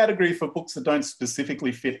is the category for books that don't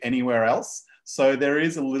specifically fit anywhere else. So there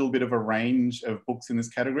is a little bit of a range of books in this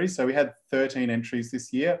category. So we had 13 entries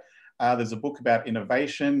this year. There's a book about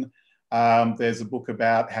innovation, There's a book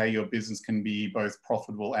about how your business can be both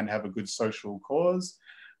profitable and have a good social cause.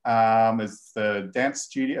 There's the dance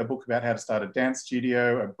studio, a book about how to start a dance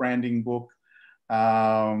studio, a branding book.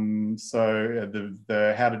 So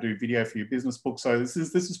the how to do video for your business book. So this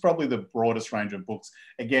is probably the broadest range of books,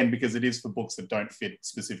 again, because it is for books that don't fit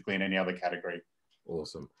specifically in any other category.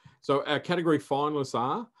 Awesome. So our category finalists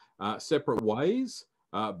are Separate Ways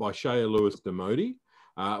by Shea Lewis Demodi.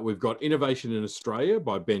 We've got Innovation in Australia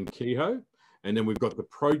by Ben Kehoe. And then we've got The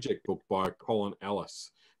Project Book by Colin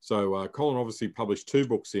Ellis. So Colin obviously published 2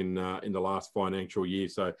 books in the last financial year.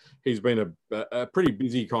 So he's been a pretty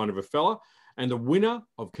busy kind of a fella. And the winner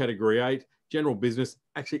of category 8, General Business,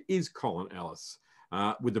 actually is Colin Ellis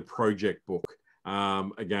with The Project Book.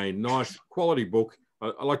 Again, nice quality book.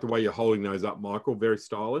 I like the way you're holding those up, Michael. Very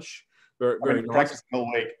stylish. Very nice. Practicing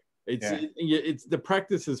all week. It's the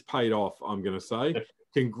practice has paid off, I'm going to say.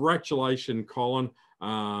 Congratulations, Colin.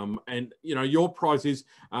 And, you know, your prize is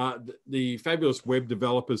the fabulous web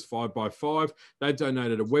developers 5x5. They've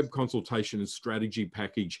donated a web consultation and strategy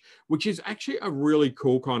package, which is actually a really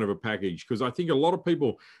cool kind of a package, because I think a lot of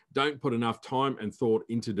people don't put enough time and thought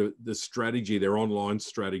into the strategy, their online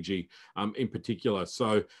strategy in particular.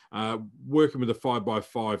 So working with the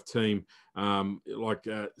 5x5 team,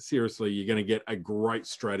 seriously, you're going to get a great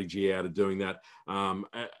strategy out of doing that.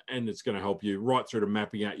 And it's going to help you right through to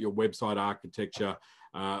mapping out your website architecture,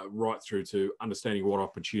 right through to understanding what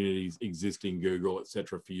opportunities exist in Google,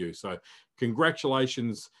 etc. for you. So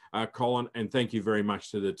congratulations, Colin, and thank you very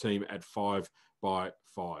much to the team at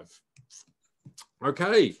 5x5.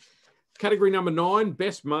 Okay. Category number 9,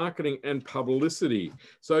 best marketing and publicity.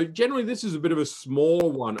 So generally, this is a bit of a smaller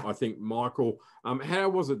one, I think, Michael. How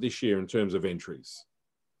was it this year in terms of entries?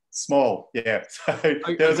 Small, yeah. So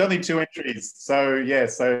there was only 2 entries. So yeah,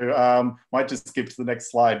 might just skip to the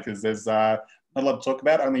next slide because there's not a lot to talk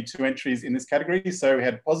about. Only 2 entries in this category. So we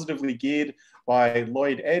had Positively Geared by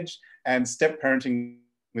Lloyd Edge and Step Parenting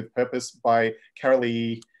with Purpose by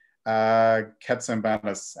Carolee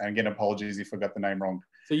Katsambanis. And again, apologies if I got the name wrong.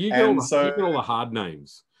 So you get all the hard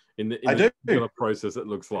names in the process, it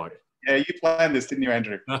looks like. Yeah, you planned this, didn't you,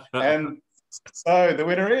 Andrew? And so the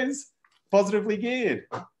winner is Positively Geared.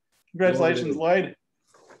 Congratulations, Lloyd.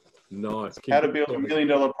 Nice. How to build $1 million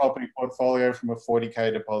property portfolio from a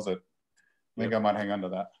 40K deposit. I think I might hang on to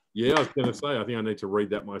that. Yeah, I was going to say, I think I need to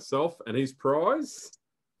read that myself. And his prize?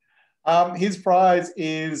 His prize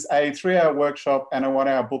is a 3-hour workshop and a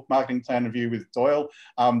 1-hour book marketing plan review with Doyle.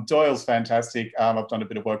 Doyle's fantastic. I've done a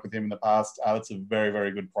bit of work with him in the past. That's a very,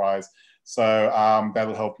 very good prize. So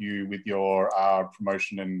that'll help you with your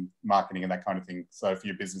promotion and marketing and that kind of thing. So for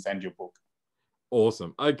your business and your book.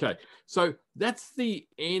 Awesome. Okay. So that's the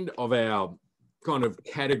end of our kind of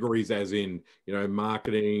categories, as in, you know,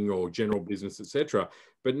 marketing or general business, etc.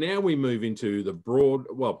 But now we move into the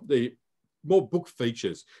the more book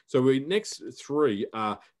features. So we next 3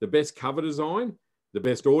 are the best cover design, the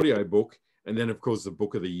best audio book, and then of course the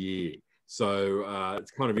book of the year. So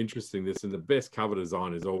it's kind of interesting this, and the best cover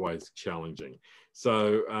design is always challenging.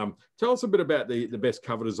 So tell us a bit about the best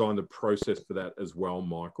cover design, the process for that as well,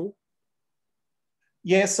 Michael.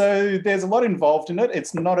 Yeah, so there's a lot involved in it.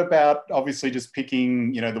 It's not about obviously just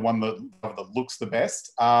picking, you know, the one that looks the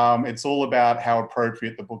best. It's all about how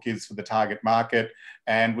appropriate the book is for the target market.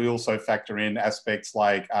 And we also factor in aspects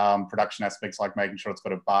like production aspects, like making sure it's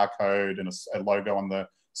got a barcode and a logo on the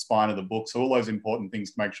spine of the book. So all those important things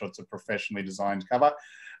to make sure it's a professionally designed cover.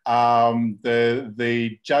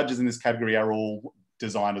 The judges in this category are all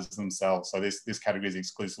designers themselves. So this category is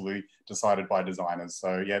exclusively decided by designers.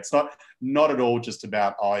 So yeah, it's not at all just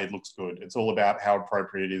about, oh, it looks good. It's all about how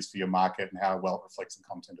appropriate it is for your market and how well it reflects the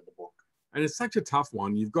content of the book. And it's such a tough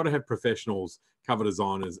one. You've got to have professionals, cover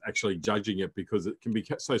designers actually judging it, because it can be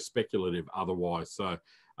so speculative otherwise. So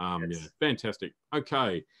yes. Yeah, fantastic.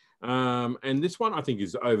 Okay. And this one I think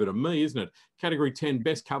is over to me, isn't it? Category 10,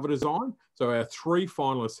 best cover design. So our 3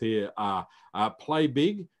 finalists here are Play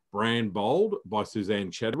Big, Brand Bold by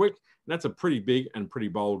Suzanne Chadwick. And that's a pretty big and pretty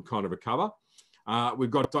bold kind of a cover.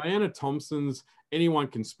 We've got Diana Thompson's Anyone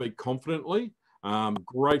Can Speak Confidently.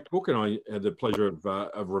 Great book, and I had the pleasure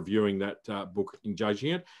of reviewing that book and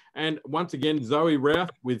judging it. And once again, Zoe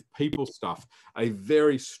Routh with People Stuff, a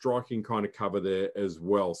very striking kind of cover there as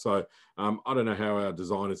well. So I don't know how our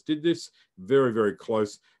designers did this. Very, very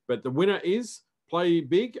close. But the winner is Play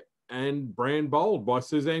Big and Brand Bold by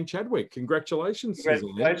Suzanne Chadwick. Congratulations,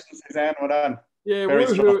 Suzanne. Well done. Yeah, Very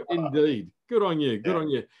strong woohoo cover. indeed. Good on you. Good Yeah. on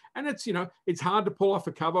you. And it's, it's hard to pull off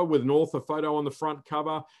a cover with an author photo on the front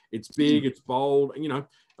cover. It's big, it's bold. And,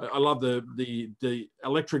 I love the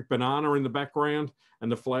electric banana in the background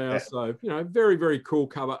and the flowers. Yeah. So, very, very cool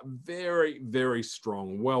cover. Very, very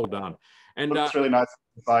strong. Well done. And Looks really nice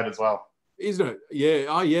inside as well. isn't it? Yeah.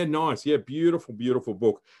 Oh, yeah. Nice. Yeah. Beautiful, beautiful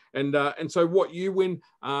book. And so what you win,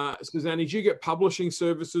 Suzanne, is you get publishing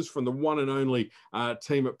services from the one and only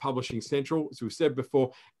team at Publishing Central. As we've said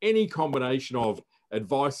before, any combination of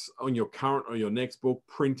advice on your current or your next book,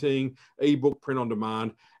 printing, ebook, print on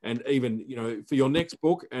demand, and even, for your next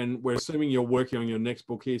book. And we're assuming you're working on your next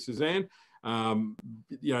book here, Suzanne.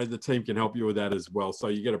 The team can help you with that as well. So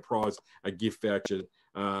you get a prize, a gift voucher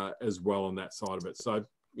as well on that side of it. So,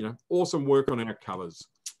 awesome work on our covers.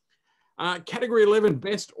 Category 11,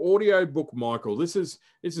 best audio book, Michael. This is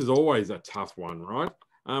always a tough one, right?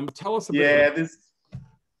 Tell us about this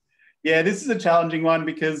is a challenging one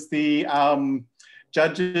because the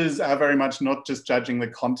judges are very much not just judging the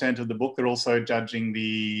content of the book, they're also judging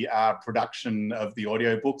the production of the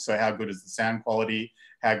audio book. So how good is the sound quality?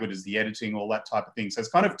 How good is the editing? All that type of thing. So it's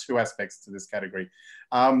kind of two aspects to this category.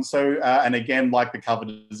 And again, like the cover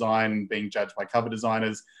design being judged by cover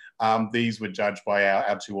designers, these were judged by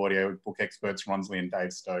our two audio book experts, Ronsley and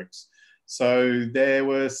Dave Stokes. So there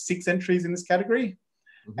were 6 entries in this category.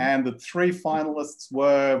 Mm-hmm. And the 3 finalists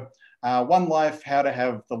were One Life, How to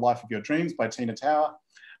Have the Life of Your Dreams by Tina Tower,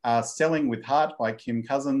 Selling with Heart by Kim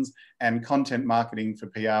Cousins, and Content Marketing for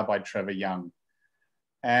PR by Trevor Young.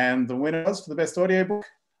 And the winner was, for the best audiobook,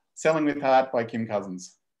 Selling with Heart by Kim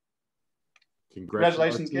Cousins.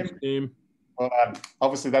 Congratulations, Kim. Well,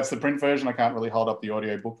 obviously, that's the print version. I can't really hold up the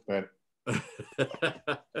audiobook, but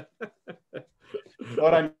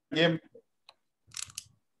well done, Kim.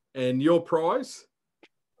 And your prize?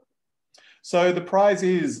 So the prize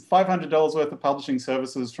is $500 worth of publishing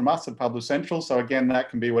services from us at Publish Central. So again, that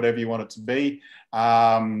can be whatever you want it to be.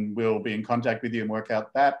 We'll be in contact with you and work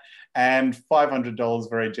out that. And $500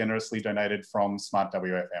 very generously donated from Smart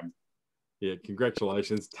WFM. Yeah,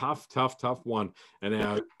 congratulations. Tough one. And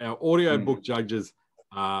our audio book judges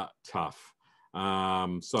are tough.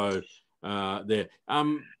 There.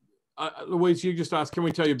 Louise, you just asked, can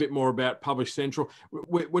we tell you a bit more about Publish Central?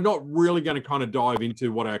 We're not really going to kind of dive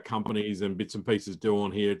into what our companies and bits and pieces do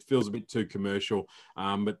on here. It feels a bit too commercial,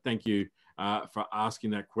 but thank you for asking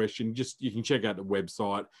that question. You can check out the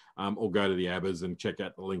website or go to the ABBAs and check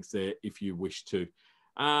out the links there if you wish to.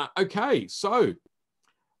 Okay, so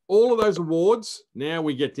all of those awards, now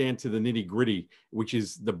we get down to the nitty gritty, which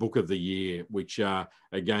is the book of the year, which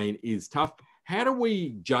again is tough. How do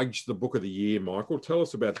we judge the book of the year, Michael? Tell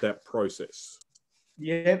us about that process.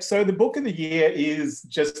 Yeah, so the book of the year is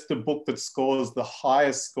just the book that scores the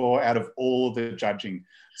highest score out of all of the judging.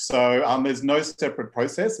 So there's no separate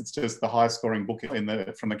process. It's just the highest scoring book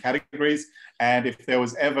from the categories. And if there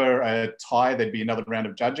was ever a tie, there'd be another round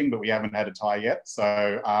of judging, but we haven't had a tie yet.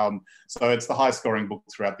 So it's the highest scoring book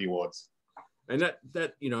throughout the awards. And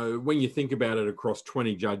that when you think about it across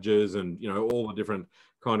 20 judges and, all the different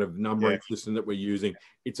kind of numbering system that we're using,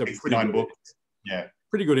 it's a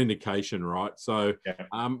pretty good indication, right? So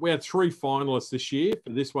we had 3 finalists this year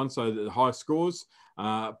for this one. So the high scores,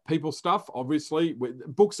 people stuff, obviously,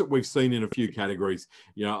 books that we've seen in a few categories,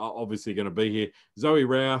 are obviously going to be here. Zoe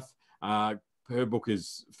Routh, her book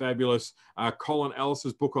is fabulous. Colin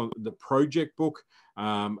Ellis's book on the project book,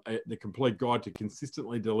 the complete guide to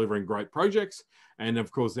consistently delivering great projects. And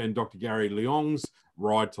of course, then Dr. Gary Leong's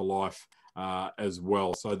Ride to Life as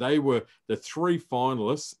well. So they were the 3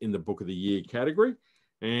 finalists in the book of the year category.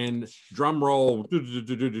 And drum roll,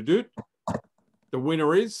 the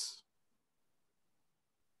winner is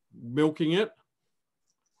milking it,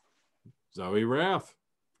 Zoe Routh.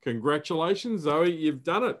 Congratulations, Zoe, you've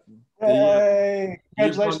done it. Yay!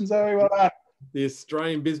 Congratulations, Zoe, well done. The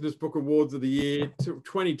Australian Business Book Awards of the Year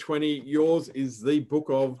 2020. Yours is the book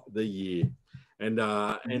of the year. And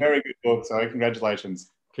very good book, Zoe.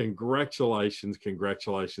 Congratulations. Congratulations.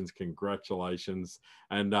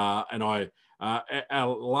 And our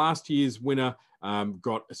last year's winner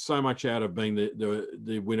got so much out of being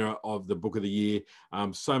the winner of the book of the year,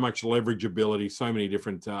 so much leverageability, so many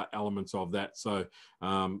different elements of that. So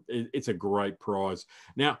it's a great prize.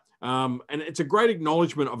 Now, and it's a great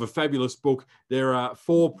acknowledgement of a fabulous book. There are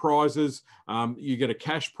 4 prizes. You get a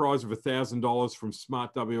cash prize of $1,000 from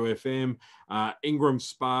Smart WFM. Ingram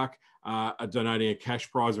Spark are donating a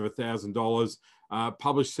cash prize of $1,000.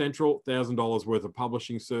 Publish Central, $1,000 worth of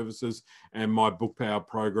publishing services, and my Book Power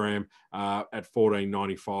program at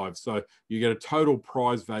 $14.95. So you get a total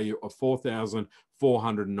prize value of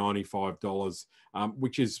 $4,495,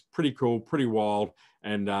 which is pretty cool, pretty wild,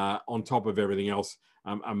 and on top of everything else,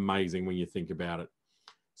 amazing when you think about it.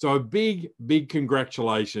 So a big, big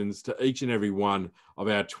congratulations to each and every one of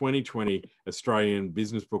our 2020 Australian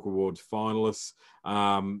Business Book Awards finalists.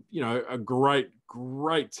 You know, a great,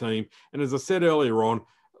 great team. And as I said earlier on,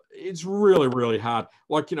 it's really, really hard.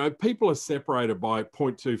 Like, you know, people are separated by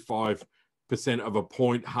 0.25% of a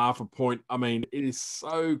point, half a point. I mean, it is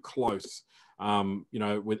so close, you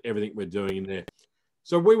know, with everything we're doing in there.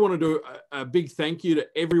 So we want to do a big thank you to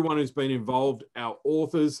everyone who's been involved, our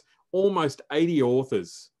authors, almost 80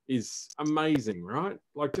 authors is amazing, right?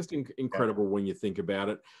 Like just incredible when you think about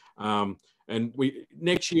it. And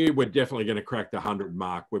next year, we're definitely going to crack the 100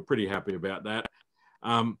 mark. We're pretty happy about that.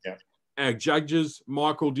 Our judges,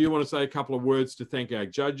 Michael, do you want to say a couple of words to thank our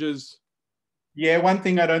judges? Yeah, one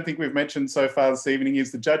thing I don't think we've mentioned so far this evening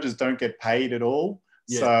is the judges don't get paid at all.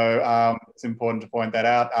 Yeah. So it's important to point that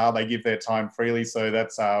out. They give their time freely. So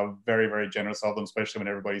that's very, very generous of them, especially when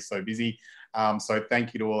everybody's so busy. So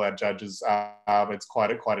thank you to all our judges. It's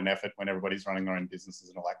quite an effort when everybody's running their own businesses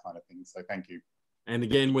and all that kind of thing. So thank you. And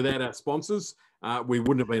again, without our sponsors, we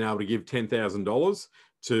wouldn't have been able to give $10,000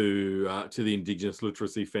 to the Indigenous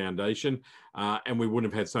Literacy Foundation. And we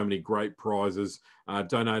wouldn't have had so many great prizes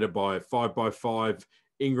donated by 5x5,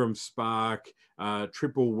 Ingram Spark,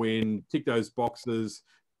 Triple Win, Tick Those Boxes,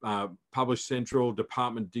 Publish Central,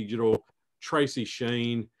 Department Digital, Tracy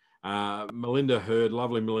Sheen, Melinda Hurd,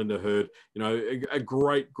 lovely Melinda Hurd, you know, a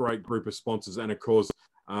great, great group of sponsors. And of course,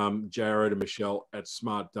 Jared and Michelle at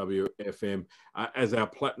Smart WFM as our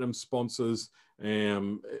platinum sponsors.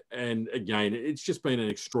 And again, it's just been an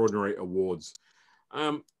extraordinary awards.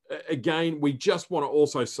 Again, we just want to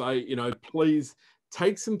also say, you know, please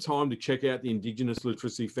take some time to check out the Indigenous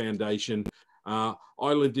Literacy Foundation. I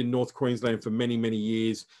lived in North Queensland for many, many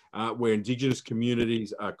years, where Indigenous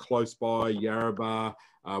communities are close by, Yarrabah,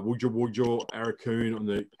 Wujal, Arakoon on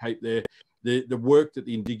the Cape there. The work that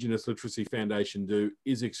the Indigenous Literacy Foundation do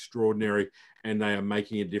is extraordinary, and they are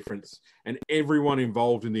making a difference. And everyone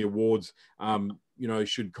involved in the awards, you know,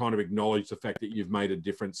 should kind of acknowledge the fact that you've made a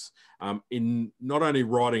difference in not only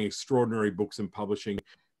writing extraordinary books and publishing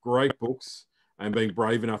great books and being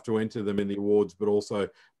brave enough to enter them in the awards, but also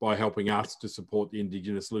by helping us to support the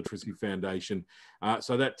Indigenous Literacy Foundation.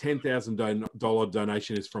 So that $10,000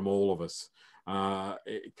 donation is from all of us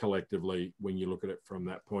collectively when you look at it from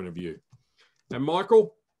that point of view. And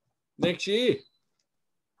Michael, next year.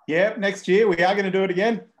 Yeah, next year we are going to do it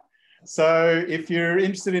again. So if you're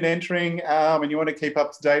interested in entering and you want to keep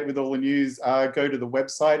up to date with all the news, go to the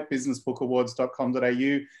website,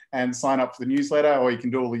 businessbookawards.com.au, and sign up for the newsletter, or you can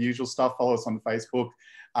do all the usual stuff, follow us on Facebook.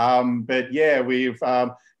 But yeah, we're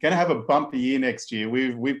going to have a bumper year next year.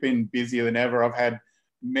 We've been busier than ever. I've had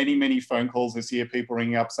many, many phone calls this year, people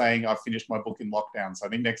ringing up saying, I've finished my book in lockdown. So I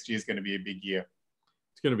think next year is going to be a big year.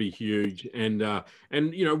 It's going to be huge, and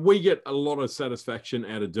you know, we get a lot of satisfaction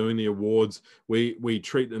out of doing the awards. We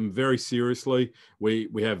treat them very seriously. We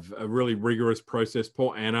have a really rigorous process.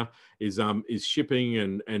 Poor Anna is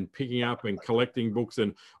shipping and picking up and collecting books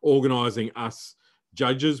and organising us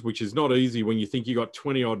judges, which is not easy when you think you got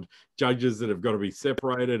 20 odd judges that have got to be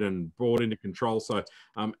separated and brought into control. So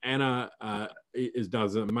Anna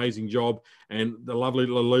does an amazing job, and the lovely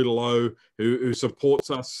Lolita Lowe who supports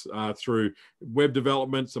us through web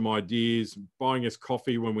development, some ideas, buying us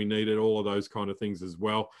coffee when we need it, all of those kind of things as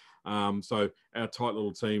well. So our tight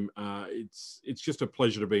little team, it's just a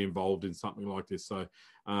pleasure to be involved in something like this. So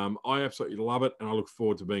I absolutely love it, and I look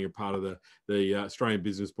forward to being a part of the Australian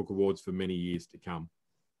Business Book Awards for many years to come.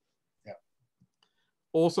 Yeah.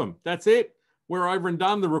 Awesome. That's it. We're over and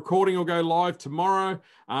done. The recording will go live tomorrow.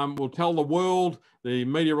 We'll tell the world. The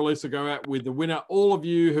media release will go out with the winner. All of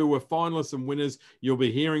you who were finalists and winners, you'll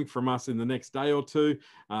be hearing from us in the next day or two.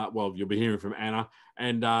 Well, you'll be hearing from Anna,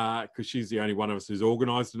 and because she's the only one of us who's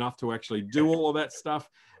organised enough to actually do all of that stuff.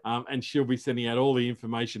 And she'll be sending out all the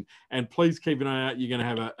information. And please keep an eye out. You're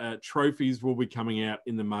going to have trophies will be coming out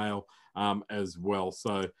in the mail as well.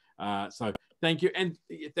 So thank you. And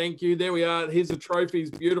thank you. There we are. Here's the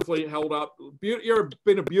trophies, beautifully held up. You've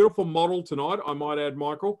been a beautiful model tonight, I might add,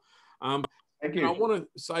 Michael. Thank you. I want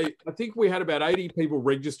to say, I think we had about 80 people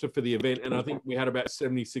register for the event, and I think we had about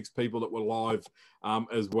 76 people that were live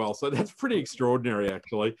as well. So that's pretty extraordinary,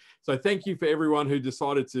 actually. So thank you for everyone who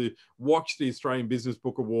decided to watch the Australian Business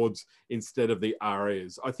Book Awards instead of the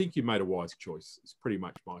RAs. I think you made a wise choice. It's pretty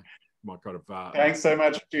much my kind of... Thanks so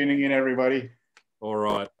much for tuning in, everybody. All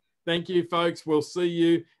right. Thank you, folks. We'll see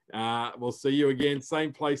you. We'll see you again,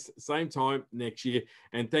 same place, same time next year.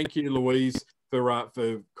 And thank you, Louise,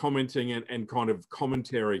 for commenting and kind of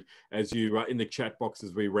commentary as you in the chat box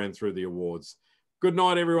as we ran through the awards. Good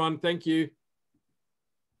night, everyone. Thank you.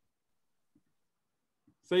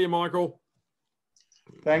 See you, Michael.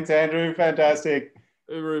 Thanks, Andrew. Fantastic.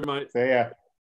 Hooroo, mate. See ya.